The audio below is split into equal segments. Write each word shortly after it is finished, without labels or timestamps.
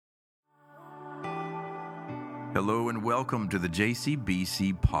Hello and welcome to the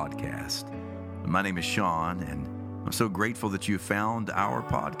JCBC podcast. My name is Sean, and I'm so grateful that you found our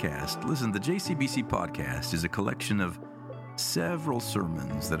podcast. Listen, the JCBC podcast is a collection of several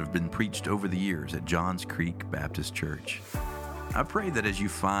sermons that have been preached over the years at Johns Creek Baptist Church. I pray that as you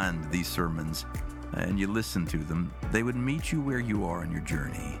find these sermons and you listen to them, they would meet you where you are in your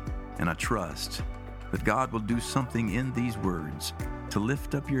journey. And I trust that God will do something in these words to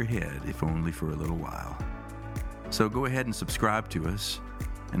lift up your head, if only for a little while. So go ahead and subscribe to us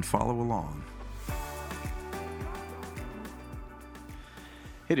and follow along.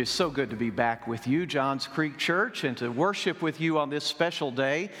 It is so good to be back with you, Johns Creek Church, and to worship with you on this special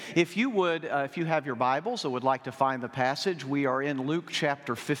day. If you would, if you have your Bibles or would like to find the passage, we are in Luke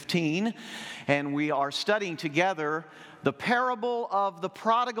chapter 15, and we are studying together the parable of the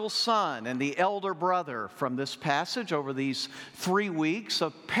prodigal son and the elder brother from this passage over these 3 weeks, a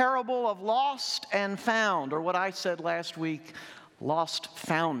parable of lost and found, or what I said last week, lost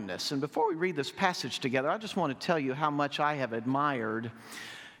foundness. And before we read this passage together, I just want to tell you how much I have admired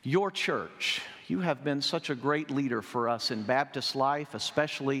your church. You have been such a great leader for us in Baptist life,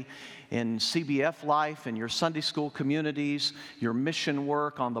 especially in CBF life, in your Sunday school communities, your mission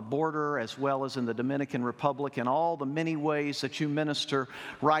work on the border, as well as in the Dominican Republic, and all the many ways that you minister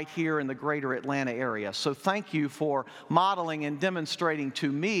right here in the greater Atlanta area. So thank you for modeling and demonstrating to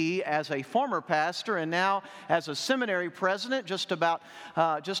me as a former pastor and now as a seminary president, just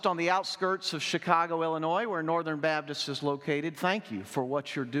on the outskirts of Chicago, Illinois, where Northern Baptist is located. Thank you for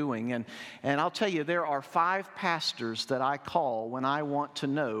what you're doing. And I'll tell you, there are 5 pastors that I call when I want to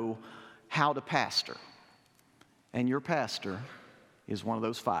know how to pastor. And your pastor is one of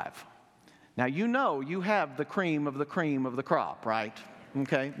those 5. Now, you know you have the cream of the cream of the crop, right?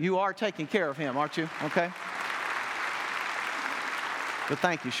 Okay? You are taking care of him, aren't you? Okay? But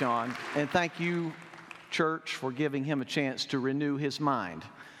thank you, Sean. And thank you, church, for giving him a chance to renew his mind.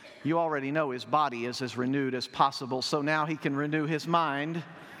 You already know his body is as renewed as possible, so now he can renew his mind,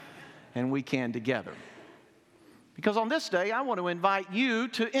 and we can together. Because on this day, I want to invite you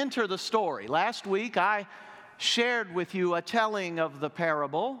to enter the story. Last week, I shared with you a telling of the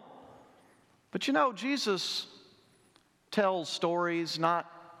parable. But you know, Jesus tells stories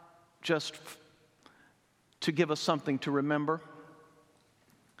not just to give us something to remember,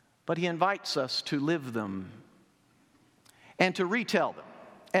 but he invites us to live them and to retell them.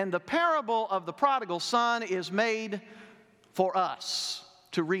 And the parable of the prodigal son is made for us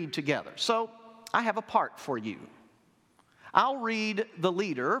to read together. So I have a part for you. I'll read the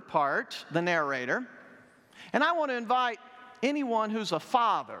leader part, the narrator, and I want to invite anyone who's a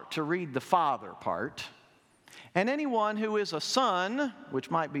father to read the father part, and anyone who is a son,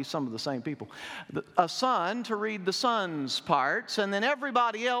 which might be some of the same people, a son to read the son's parts, and then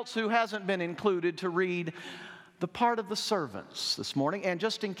everybody else who hasn't been included to read the part of the servants this morning. And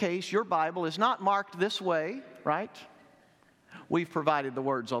just in case your Bible is not marked this way, right? We've provided the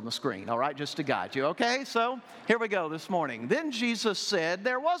words on the screen, all right, just to guide you, okay? So here we go this morning. Then Jesus said,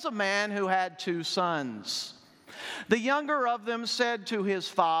 "There was a man who had 2 sons. The younger of them said to his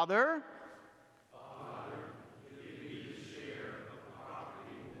father, 'Father, give me the share of the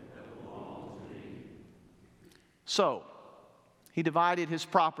property that belongs to me.' So he divided his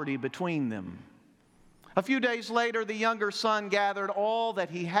property between them. A few days later, the younger son gathered all that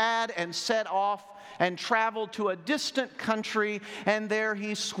he had and set off and traveled to a distant country, and there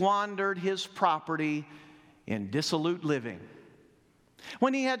he squandered his property in dissolute living.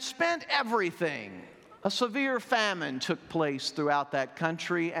 When he had spent everything, a severe famine took place throughout that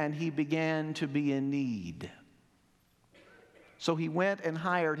country, and he began to be in need. So he went and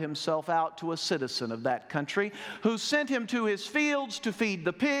hired himself out to a citizen of that country, who sent him to his fields to feed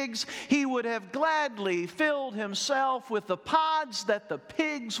the pigs. He would have gladly filled himself with the pods that the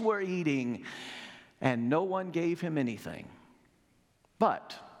pigs were eating, and no one gave him anything.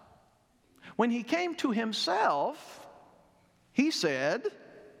 But when he came to himself, he said,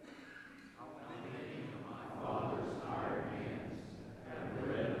 'My father's hired hands have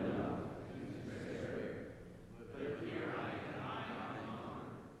bread enough to keep me there, but here I am alone.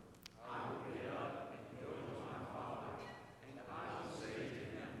 I will get up and go to my father, and I will say to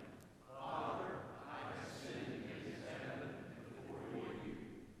him, Father, I have sinned against heaven and before you.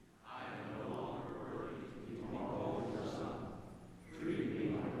 I am no longer worthy to be called your son. Treat me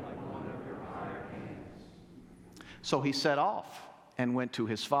like one of your hired hands.' So he set off and went to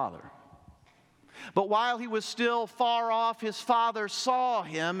his father. But while he was still far off, his father saw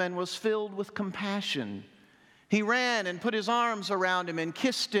him and was filled with compassion. He ran and put his arms around him and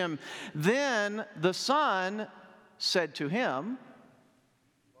kissed him. Then the son said to him,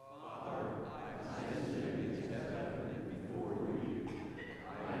 'Father, I have sinned against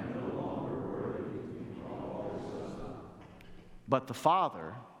But the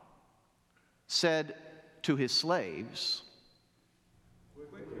father said to his slaves,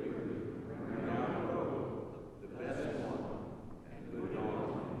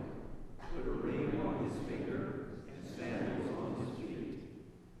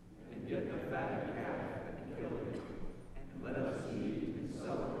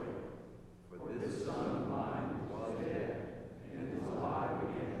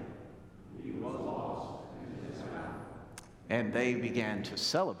 and they began to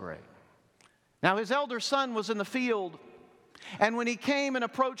celebrate. Now his elder son was in the field, and when he came and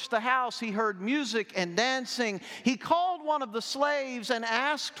approached the house, he heard music and dancing. He called one of the slaves and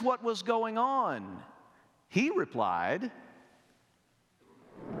asked what was going on. He replied,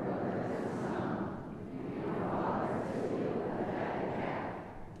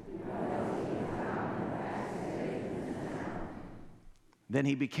 Then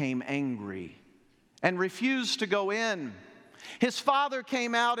he became angry and refused to go in. His father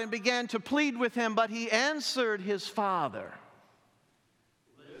came out and began to plead with him, but he answered his father,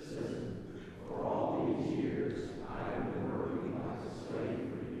 "Listen, for all these years I have been working like a slave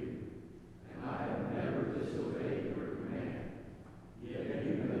for you, and I have never disobeyed your command. Yet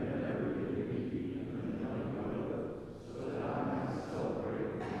you have never given me even a young goat, so that I might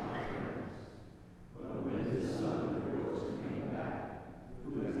celebrate with my friends. But when this son of yours came back,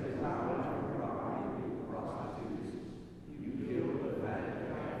 who has devoured your property with prostitutes, you killed the fatted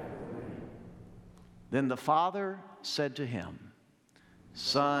calf for me." Then the father said to him,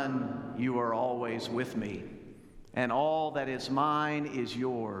 "Son, you are always with me, and all that is mine is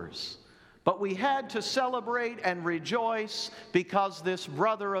yours. But we had to celebrate and rejoice because this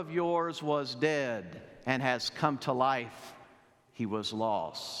brother of yours was dead and has come to life. He was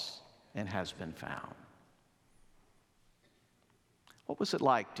lost and has been found." What was it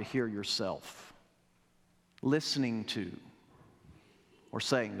like to hear yourself listening to or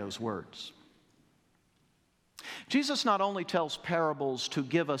saying those words? Jesus not only tells parables to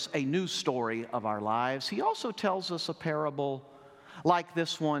give us a new story of our lives, he also tells us a parable like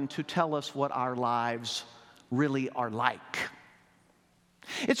this one to tell us what our lives really are like.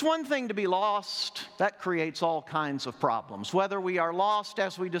 It's one thing to be lost. That creates all kinds of problems. Whether we are lost,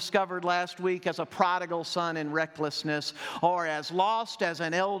 as we discovered last week, as a prodigal son in recklessness, or as lost as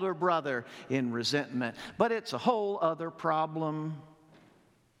an elder brother in resentment. But it's a whole other problem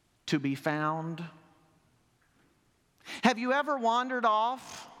to be found. Have you ever wandered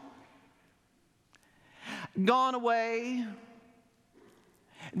off, gone away,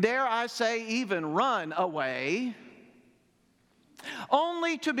 dare I say even run away,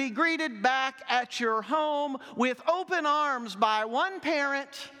 only to be greeted back at your home with open arms by one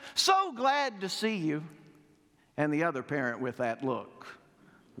parent, so glad to see you, and the other parent with that look,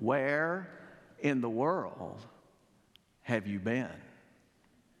 "Where in the world have you been?"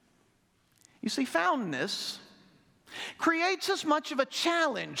 You see, foundness creates as much of a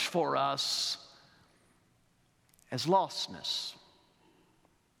challenge for us as lostness.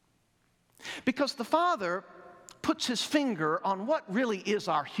 Because the Father puts his finger on what really is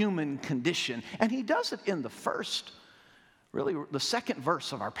our human condition, and he does it in the second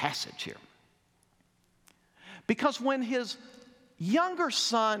verse of our passage here. Because when his younger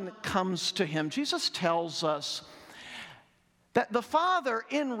son comes to him, Jesus tells us that the Father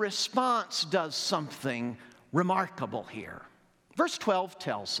in response does something remarkable here. Verse 12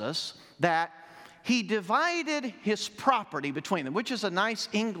 tells us that he divided his property between them, which is a nice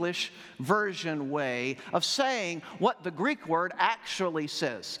English version way of saying what the Greek word actually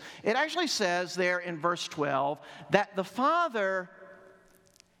says. It actually says there in verse 12 that the Father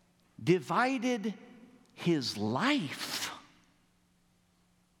divided his life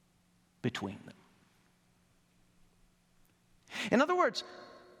between them. In other words,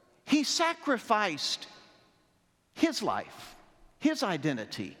 he sacrificed his life, his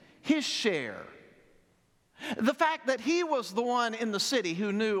identity, his share. The fact that he was the one in the city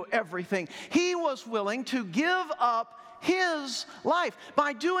who knew everything. He was willing to give up his life.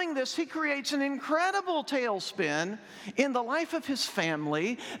 By doing this, he creates an incredible tailspin in the life of his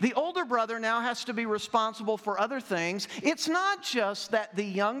family. The older brother now has to be responsible for other things. It's not just that the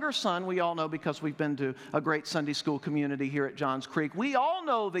younger son, we all know because we've been to a great Sunday school community here at Johns Creek, we all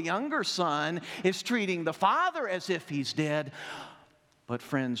know the younger son is treating the father as if he's dead. But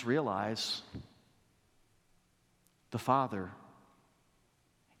friends, realize the Father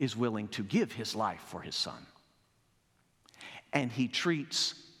is willing to give his life for his son. And he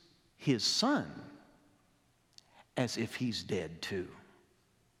treats his son as if he's dead too.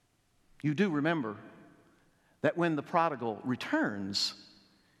 You do remember that when the prodigal returns,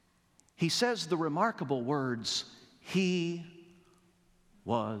 he says the remarkable words, "He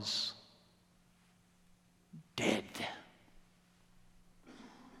was dead.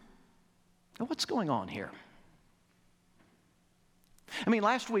 Now, what's going on here? I mean,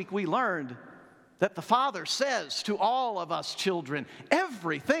 last week we learned that the Father says to all of us children,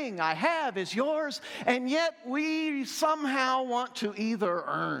 everything I have is yours, and yet we somehow want to either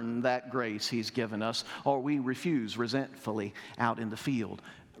earn that grace He's given us, or we refuse resentfully out in the field,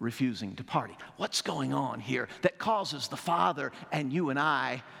 refusing to party. What's going on here that causes the Father and you and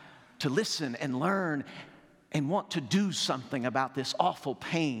I to listen and learn and want to do something about this awful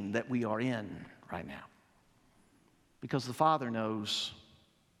pain that we are in right now? Because the Father knows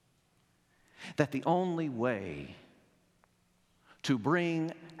that the only way to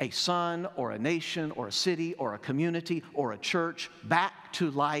bring a son or a nation or a city or a community or a church back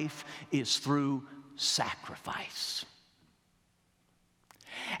to life is through sacrifice.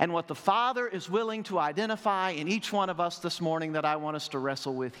 And what the Father is willing to identify in each one of us this morning that I want us to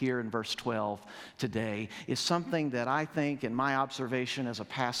wrestle with here in verse 12 today is something that I think, in my observation as a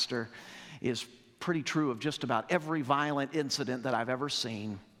pastor, is pretty true of just about every violent incident that I've ever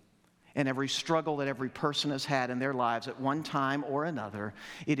seen, and every struggle that every person has had in their lives at one time or another.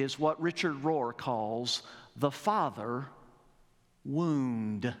 It is what Richard Rohr calls the father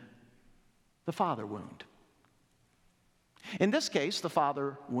wound. The father wound. In this case, the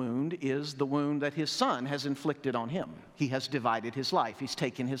father wound is the wound that his son has inflicted on him. He has divided his life. He's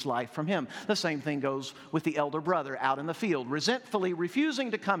taken his life from him. The same thing goes with the elder brother out in the field. Resentfully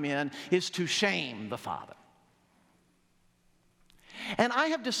refusing to come in is to shame the father. And I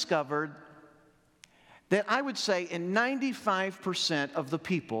have discovered that I would say in 95% of the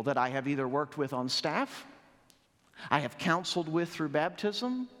people that I have either worked with on staff, I have counseled with through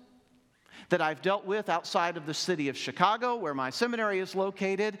baptism, that I've dealt with outside of the city of Chicago, where my seminary is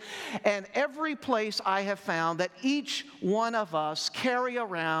located, and every place I have found that each one of us carry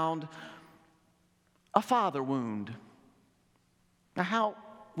around a father wound. Now, how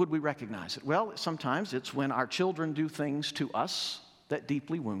would we recognize it? Well, sometimes it's when our children do things to us that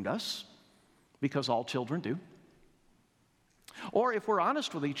deeply wound us, because all children do. Or if we're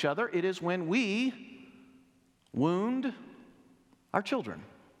honest with each other, it is when we wound our children.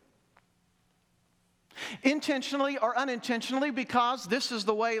 Intentionally or unintentionally, because this is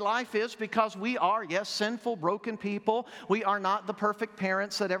the way life is, because we are, yes, sinful, broken people. We are not the perfect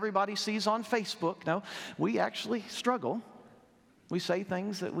parents that everybody sees on Facebook. No, we actually struggle. We say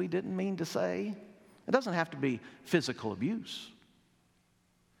things that we didn't mean to say. It doesn't have to be physical abuse.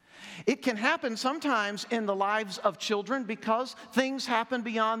 It can happen sometimes in the lives of children because things happen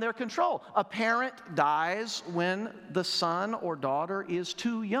beyond their control. A parent dies when the son or daughter is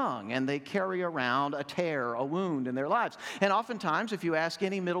too young, and they carry around a tear, a wound in their lives. And oftentimes, if you ask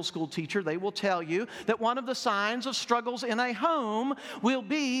any middle school teacher, they will tell you that one of the signs of struggles in a home will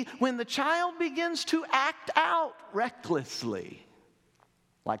be when the child begins to act out recklessly,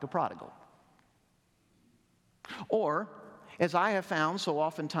 like a prodigal. Or, as I have found so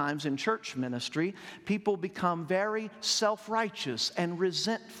oftentimes in church ministry, people become very self-righteous and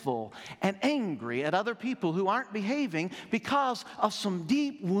resentful and angry at other people who aren't behaving because of some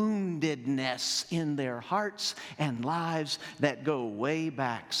deep woundedness in their hearts and lives that go way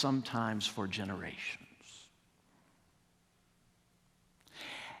back, sometimes for generations.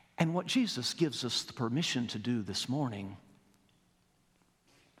 And what Jesus gives us the permission to do this morning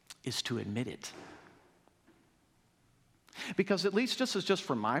is to admit it. Because at least this is just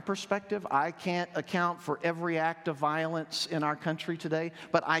from my perspective, I can't account for every act of violence in our country today,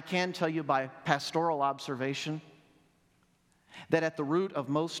 but I can tell you by pastoral observation that at the root of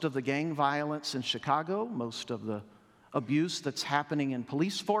most of the gang violence in Chicago, most of the abuse that's happening in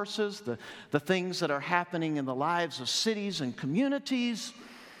police forces, the things that are happening in the lives of cities and communities,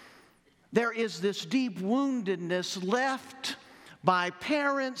 there is this deep woundedness left by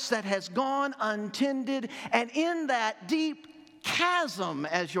parents that has gone untended, and in that deep chasm,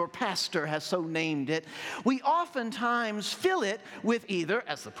 as your pastor has so named it, we oftentimes fill it with either,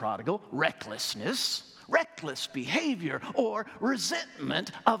 as the prodigal, recklessness, reckless behavior, or resentment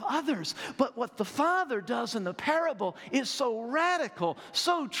of others. But what the Father does in the parable is so radical,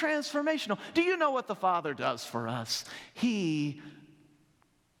 so transformational. Do you know what the Father does for us? He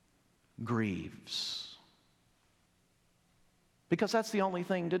grieves. Because that's the only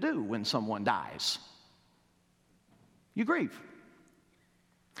thing to do when someone dies. You grieve.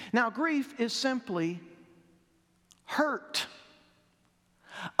 Now, grief is simply hurt,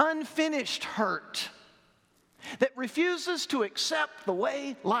 unfinished hurt, that refuses to accept the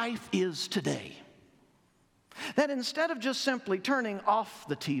way life is today. That instead of just simply turning off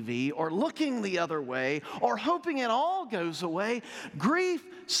the TV or looking the other way or hoping it all goes away, grief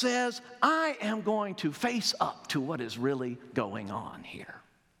says, I am going to face up to what is really going on here.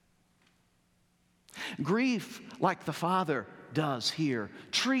 Grief, like the Father does here,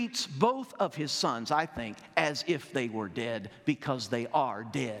 treats both of his sons, I think, as if they were dead, because they are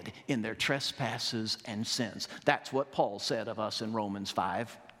dead in their trespasses and sins. That's what Paul said of us in Romans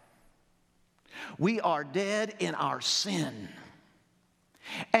 5. We are dead in our sin.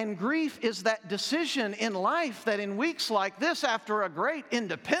 And grief is that decision in life that in weeks like this, after a great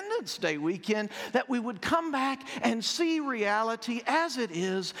Independence Day weekend, that we would come back and see reality as it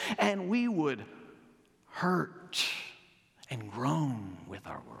is, and we would hurt and groan with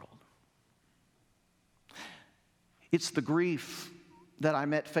our world. It's the grief that I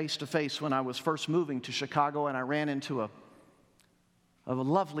met face to face when I was first moving to Chicago, and I ran into a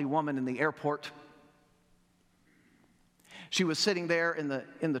lovely woman in the airport. She was sitting there in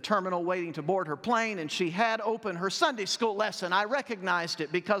the terminal waiting to board her plane, and she had opened her Sunday school lesson. I recognized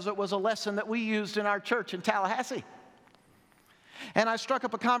it because it was a lesson that we used in our church in Tallahassee. And I struck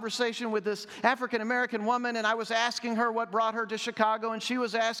up a conversation with this African-American woman, and I was asking her what brought her to Chicago, and she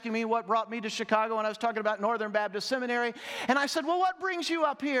was asking me what brought me to Chicago, and I was talking about Northern Baptist Seminary. And I said, well, what brings you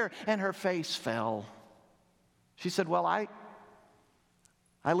up here? And her face fell. She said, well, I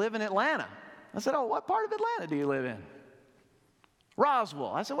live in Atlanta. I said, oh, what part of Atlanta do you live in?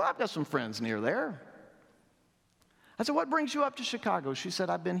 Roswell. I said, well, I've got some friends near there. I said, what brings you up to Chicago? She said,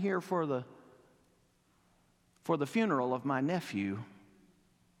 I've been here for the funeral of my nephew.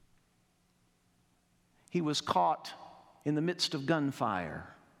 He was caught in the midst of gunfire,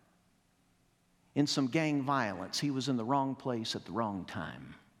 in some gang violence. He was in the wrong place at the wrong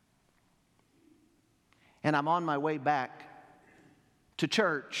time. And I'm on my way back to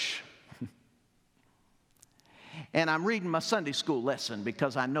church, and I'm reading my Sunday school lesson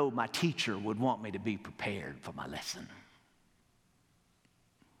because I know my teacher would want me to be prepared for my lesson.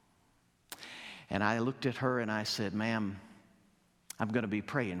 And I looked at her and I said, ma'am, I'm going to be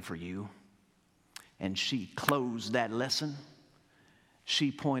praying for you. And she closed that lesson.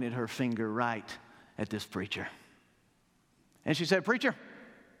 She pointed her finger right at this preacher. And she said, preacher,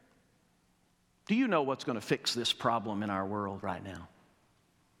 do you know what's going to fix this problem in our world right now?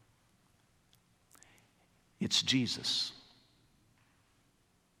 It's Jesus.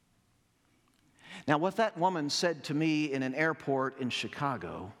 Now, what that woman said to me in an airport in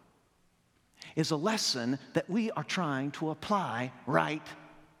Chicago is a lesson that we are trying to apply right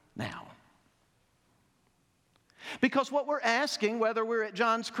now. Because what we're asking, whether we're at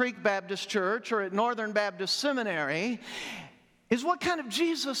Johns Creek Baptist Church or at Northern Baptist Seminary, is what kind of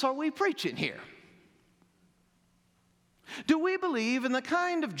Jesus are we preaching here? Do we believe in the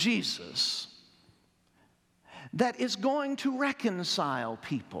kind of Jesus that is going to reconcile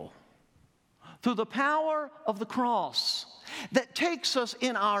people through the power of the cross, that takes us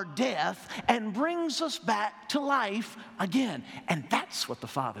in our death and brings us back to life again? And that's what the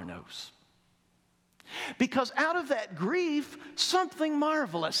Father knows. Because out of that grief, something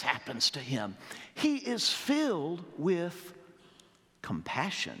marvelous happens to him. He is filled with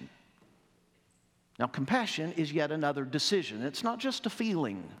compassion. Now, compassion is yet another decision. It's not just a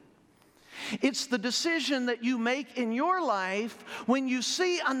feeling. It's the decision that you make in your life when you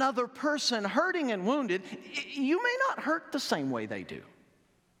see another person hurting and wounded. You may not hurt the same way they do.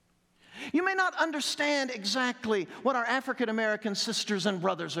 You may not understand exactly what our African American sisters and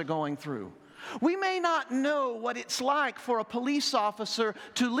brothers are going through. We may not know what it's like for a police officer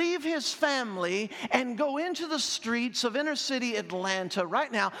to leave his family and go into the streets of inner city Atlanta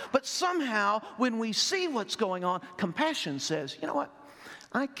right now, but somehow when we see what's going on, compassion says, you know what?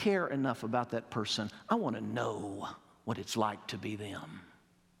 I care enough about that person. I want to know what it's like to be them.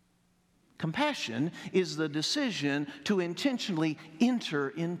 Compassion is the decision to intentionally enter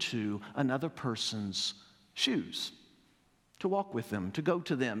into another person's shoes, to walk with them, to go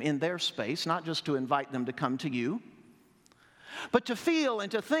to them in their space, not just to invite them to come to you, but to feel and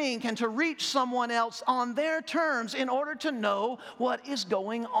to think and to reach someone else on their terms in order to know what is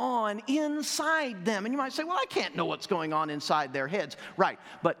going on inside them. And you might say, well, I can't know what's going on inside their heads. Right,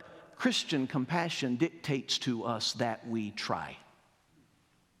 but Christian compassion dictates to us that we try.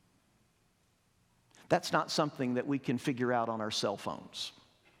 That's not something that we can figure out on our cell phones.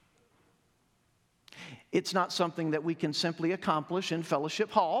 It's not something that we can simply accomplish in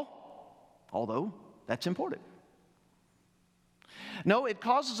Fellowship Hall, although that's important. No, it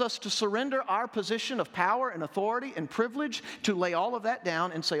causes us to surrender our position of power and authority and privilege, to lay all of that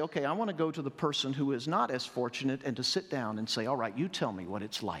down and say, okay, I want to go to the person who is not as fortunate, and to sit down and say, all right, you tell me what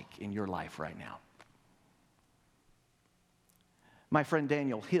it's like in your life right now. My friend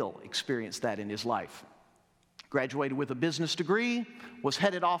Daniel Hill experienced that in his life. Graduated with a business degree, was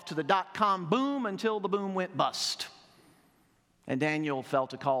headed off to the dot-com boom until the boom went bust. And Daniel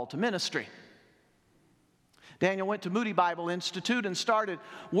felt a call to ministry. Daniel went to Moody Bible Institute and started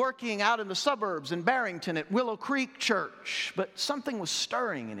working out in the suburbs in Barrington at Willow Creek Church. But something was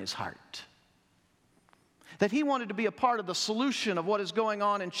stirring in his heart, that he wanted to be a part of the solution of what is going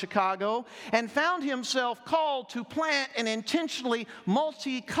on in Chicago, and found himself called to plant an intentionally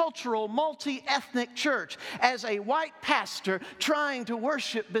multicultural, multi-ethnic church as a white pastor trying to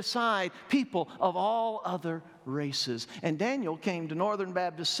worship beside people of all other races. And Daniel came to Northern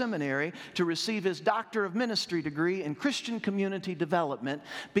Baptist Seminary to receive his Doctor of Ministry degree in Christian Community Development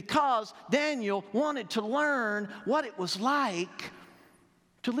because Daniel wanted to learn what it was like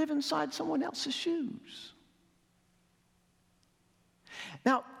to live inside someone else's shoes.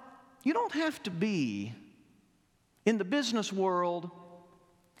 Now, you don't have to be in the business world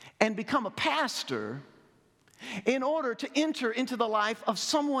and become a pastor in order to enter into the life of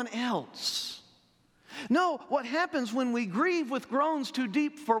someone else. No, what happens when we grieve with groans too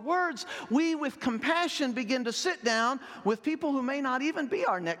deep for words, we with compassion begin to sit down with people who may not even be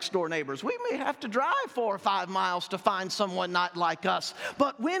our next door neighbors. We may have to drive 4 or 5 miles to find someone not like us.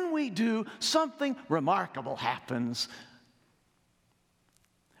 But when we do, something remarkable happens.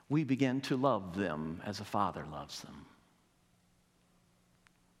 We begin to love them as a father loves them.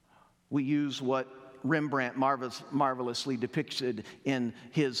 We use what Rembrandt marvelously depicted in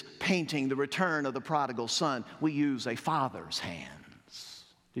his painting, The Return of the Prodigal Son. We use a father's hands.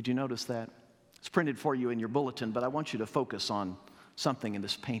 Did you notice that? It's printed for you in your bulletin, but I want you to focus on something in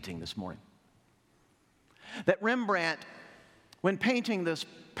this painting this morning. That Rembrandt, when painting this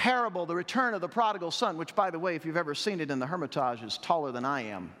parable, The Return of the Prodigal Son, which, by the way, if you've ever seen it in the Hermitage, is taller than I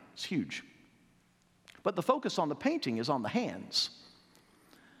am. It's huge. But the focus on the painting is on the hands.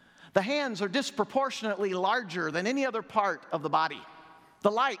 The hands are disproportionately larger than any other part of the body.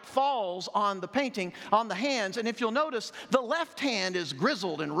 The light falls on the painting, on the hands, and if you'll notice, the left hand is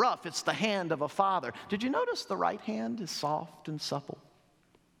grizzled and rough. It's the hand of a father. Did you notice the right hand is soft and supple?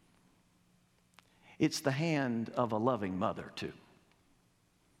 It's the hand of a loving mother, too.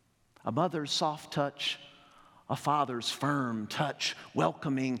 A mother's soft touch, a father's firm touch,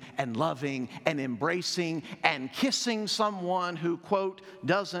 welcoming and loving and embracing and kissing someone who, quote,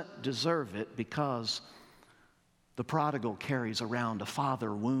 doesn't deserve it because the prodigal carries around a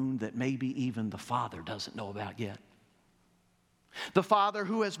father wound that maybe even the father doesn't know about yet. The father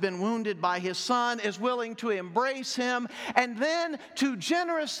who has been wounded by his son is willing to embrace him and then to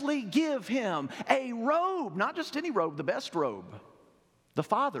generously give him a robe, not just any robe, the best robe, the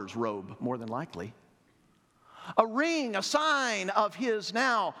father's robe, more than likely. A ring, a sign of his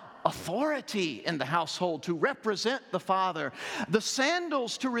now authority in the household to represent the father. The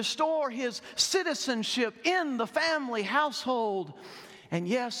sandals to restore his citizenship in the family household. And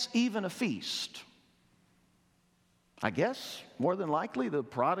yes, even a feast. I guess, more than likely, the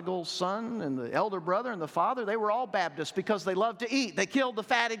prodigal son and the elder brother and the father, they were all Baptists because they loved to eat. They killed the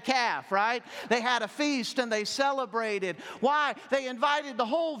fatted calf, right? They had a feast and they celebrated. Why? They invited the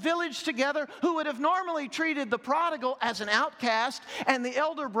whole village together who would have normally treated the prodigal as an outcast and the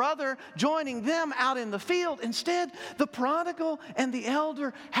elder brother joining them out in the field. Instead, the prodigal and the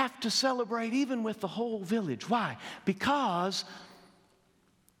elder have to celebrate even with the whole village. Why? Because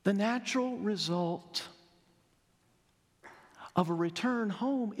the natural result of a return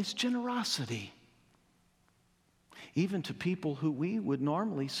home is generosity, even to people who we would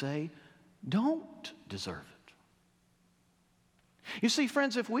normally say don't deserve it. You see,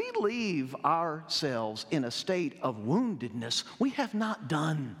 friends, if we leave ourselves in a state of woundedness, we have not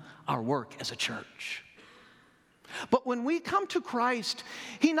done our work as a church. But when we come to Christ,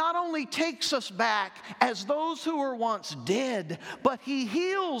 He not only takes us back as those who were once dead, but He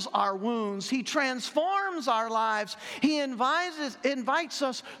heals our wounds. He transforms our lives. He invites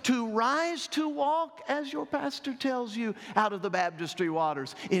us to rise to walk, as your pastor tells you, out of the baptistry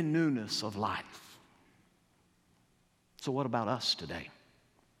waters in newness of life. So what about us today?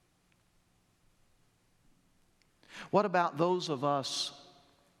 What about those of us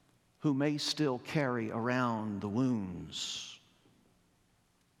who may still carry around the wounds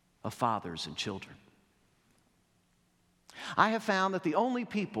of fathers and children? I have found that the only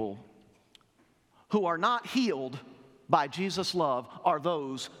people who are not healed by Jesus' love are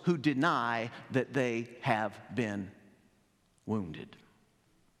those who deny that they have been wounded.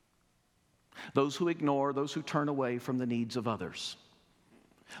 Those who ignore, those who turn away from the needs of others.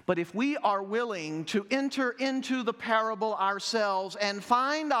 But if we are willing to enter into the parable ourselves and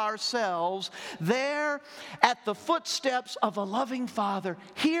find ourselves there at the footsteps of a loving Father,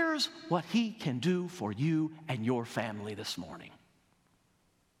 here's what He can do for you and your family this morning.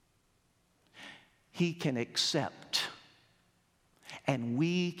 He can accept, and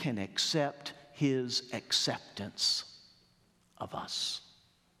we can accept His acceptance of us.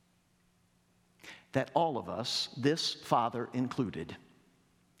 That all of us, this Father included,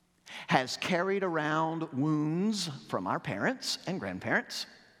 has carried around wounds from our parents and grandparents.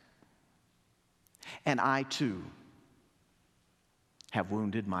 And I too have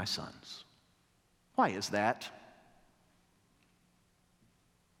wounded my sons. Why is that?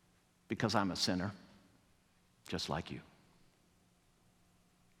 Because I'm a sinner, just like you.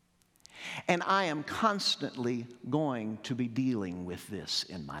 And I am constantly going to be dealing with this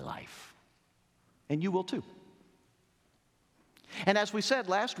in my life. And you will too. And as we said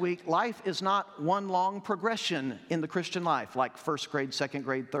last week, life is not one long progression in the Christian life, like first grade, second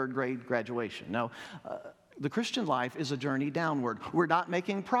grade, third grade, graduation. No, the Christian life is a journey downward. We're not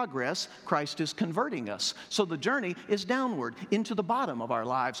making progress. Christ is converting us. So the journey is downward into the bottom of our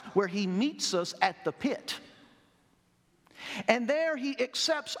lives, where He meets us at the pit. And there He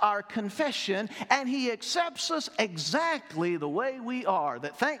accepts our confession, and He accepts us exactly the way we are.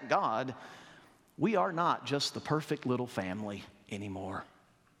 That, thank God, we are not just the perfect little family anymore,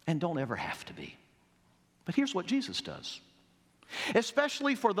 and don't ever have to be. But here's what Jesus does.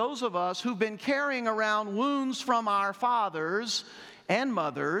 Especially for those of us who've been carrying around wounds from our fathers and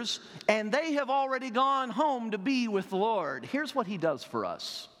mothers, and they have already gone home to be with the Lord. Here's what He does for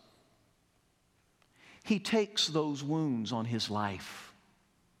us. He takes those wounds on His life.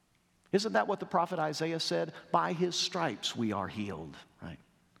 Isn't that what the prophet Isaiah said? By His stripes we are healed, right?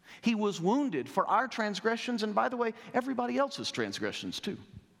 He was wounded for our transgressions, and by the way, everybody else's transgressions too.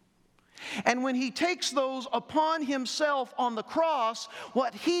 And when He takes those upon Himself on the cross,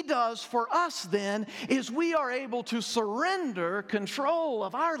 what He does for us then is we are able to surrender control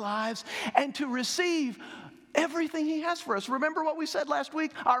of our lives and to receive everything He has for us. Remember what we said last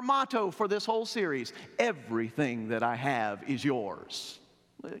week? Our motto for this whole series: everything that I have is yours.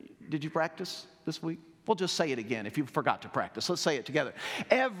 Did you practice this week? We'll just say it again if you forgot to practice. Let's say it together.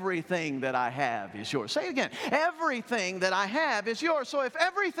 Everything that I have is yours. Say it again. Everything that I have is yours. So if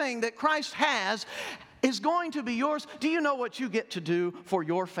everything that Christ has is going to be yours, do you know what you get to do for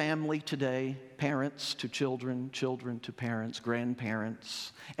your family today? Parents to children, children to parents,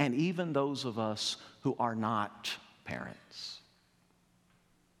 grandparents, and even those of us who are not parents.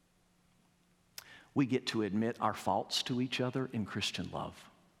 We get to admit our faults to each other in Christian love.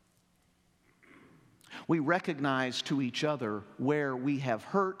 We recognize to each other where we have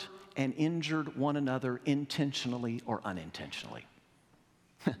hurt and injured one another intentionally or unintentionally.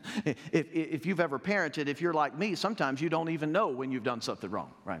 If you've ever parented, if you're like me, sometimes you don't even know when you've done something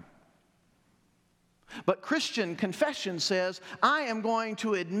wrong, right? But Christian confession says, I am going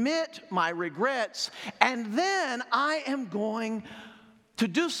to admit my regrets, and then I am going to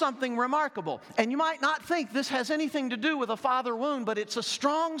do something remarkable. And you might not think this has anything to do with a father wound, but it's a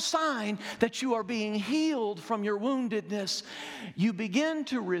strong sign that you are being healed from your woundedness. You begin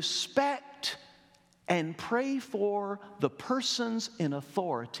to respect and pray for the persons in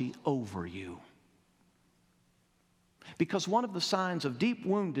authority over you. Because one of the signs of deep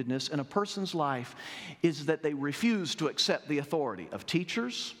woundedness in a person's life is that they refuse to accept the authority of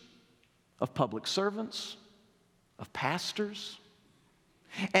teachers, of public servants, of pastors.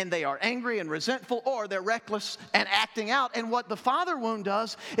 And they are angry and resentful, or they're reckless and acting out. And what the father wound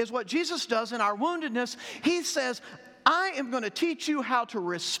does is what Jesus does in our woundedness. He says, I am going to teach you how to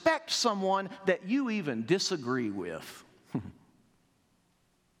respect someone that you even disagree with.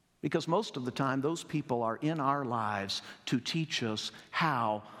 Because most of the time, those people are in our lives to teach us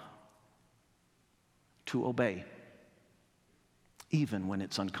how to obey, even when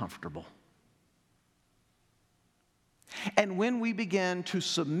it's uncomfortable. And when we begin to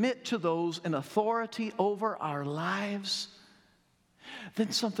submit to those in authority over our lives,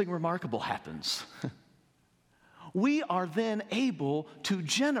 then something remarkable happens. We are then able to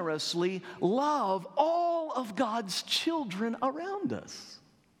generously love all of God's children around us.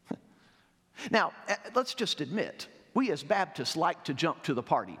 Now, let's just admit, we as Baptists like to jump to the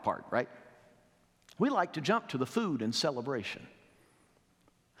party part, right? We like to jump to the food and celebration.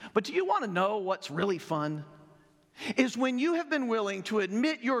 But do you want to know what's really fun? Is when you have been willing to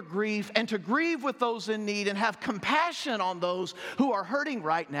admit your grief and to grieve with those in need and have compassion on those who are hurting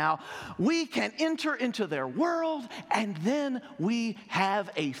right now, we can enter into their world, and then we have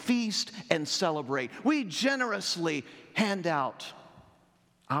a feast and celebrate. We generously hand out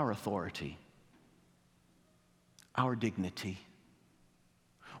our authority, our dignity.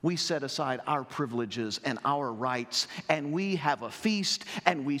 We set aside our privileges and our rights, and we have a feast,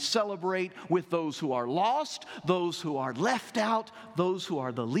 and we celebrate with those who are lost, those who are left out, those who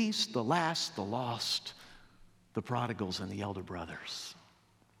are the least, the last, the lost, the prodigals and the elder brothers.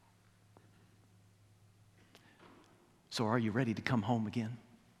 So are you ready to come home again?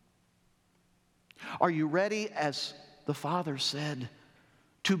 Are you ready, as the Father said,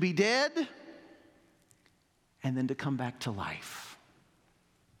 to be dead and then to come back to life?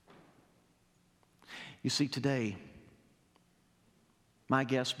 You see, today, my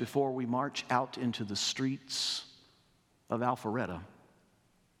guess, before we march out into the streets of Alpharetta,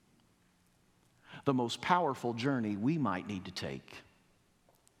 the most powerful journey we might need to take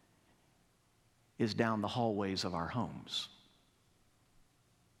is down the hallways of our homes,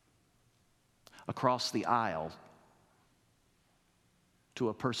 across the aisle to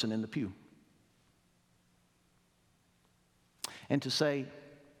a person in the pew, and to say,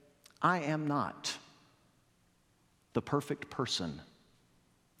 I am not the perfect person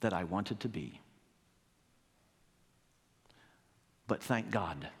that I wanted to be. But thank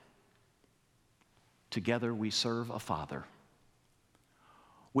God, together we serve a Father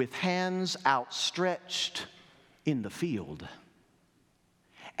with hands outstretched in the field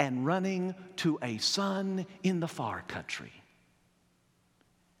and running to a Son in the far country,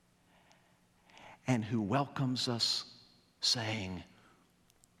 and who welcomes us saying,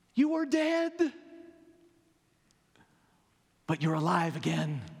 you were dead, but you're alive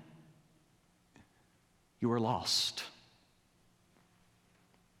again. You were lost,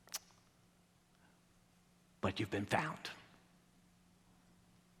 but you've been found.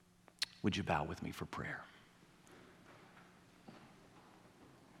 Would you bow with me for prayer?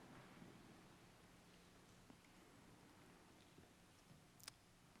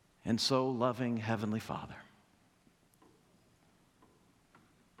 And so, loving Heavenly Father,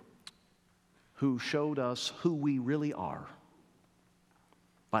 who showed us who we really are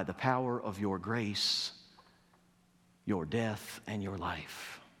by the power of your grace, your death, and your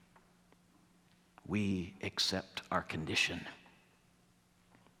life, we accept our condition.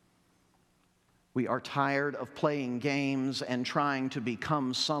 We are tired of playing games and trying to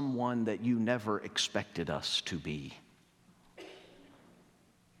become someone that you never expected us to be.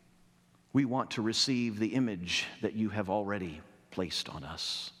 We want to receive the image that you have already placed on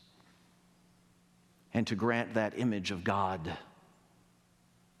us, and to grant that image of God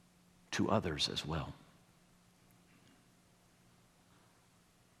to others as well.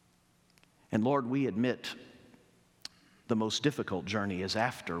 And Lord, we admit the most difficult journey is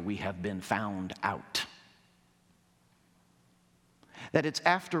after we have been found out. That it's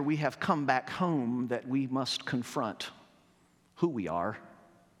after we have come back home that we must confront who we are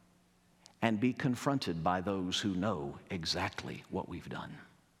and be confronted by those who know exactly what we've done.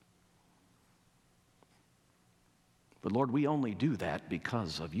 But Lord, we only do that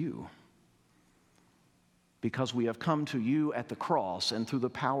because of you. Because we have come to you at the cross, and through the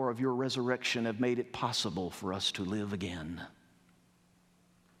power of your resurrection have made it possible for us to live again.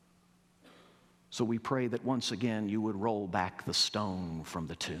 So we pray that once again you would roll back the stone from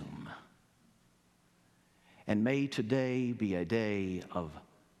the tomb. And may today be a day of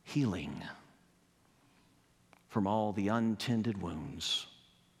healing from all the untended wounds,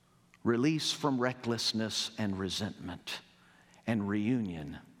 release from recklessness and resentment, and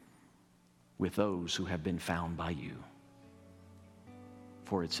reunion with those who have been found by you.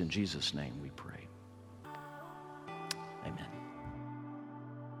 For it's in Jesus' name we pray. Amen.